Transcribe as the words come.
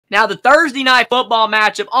Now, the Thursday night football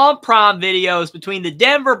matchup on Prime Video is between the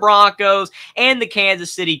Denver Broncos and the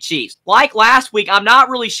Kansas City Chiefs. Like last week, I'm not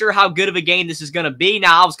really sure how good of a game this is going to be.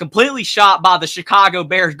 Now, I was completely shocked by the Chicago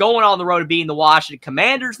Bears going on the road to beating the Washington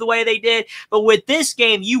Commanders the way they did. But with this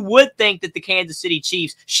game, you would think that the Kansas City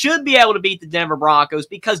Chiefs should be able to beat the Denver Broncos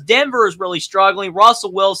because Denver is really struggling.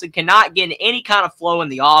 Russell Wilson cannot get in any kind of flow in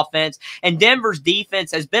the offense, and Denver's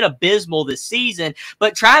defense has been abysmal this season.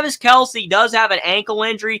 But Travis Kelce does have an ankle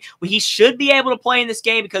injury. He should be able to play in this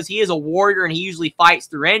game because he is a warrior and he usually fights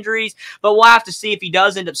through injuries, but we'll have to see if he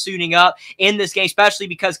does end up suiting up in this game, especially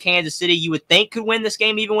because Kansas City, you would think, could win this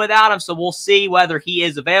game even without him, so we'll see whether he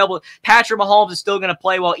is available. Patrick Mahomes is still going to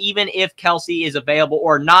play well even if Kelce is available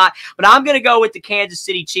or not, but I'm going to go with the Kansas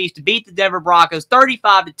City Chiefs to beat the Denver Broncos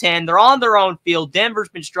 35-10. They're on their own field. Denver's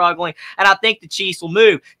been struggling, and I think the Chiefs will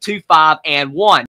move to 5-1.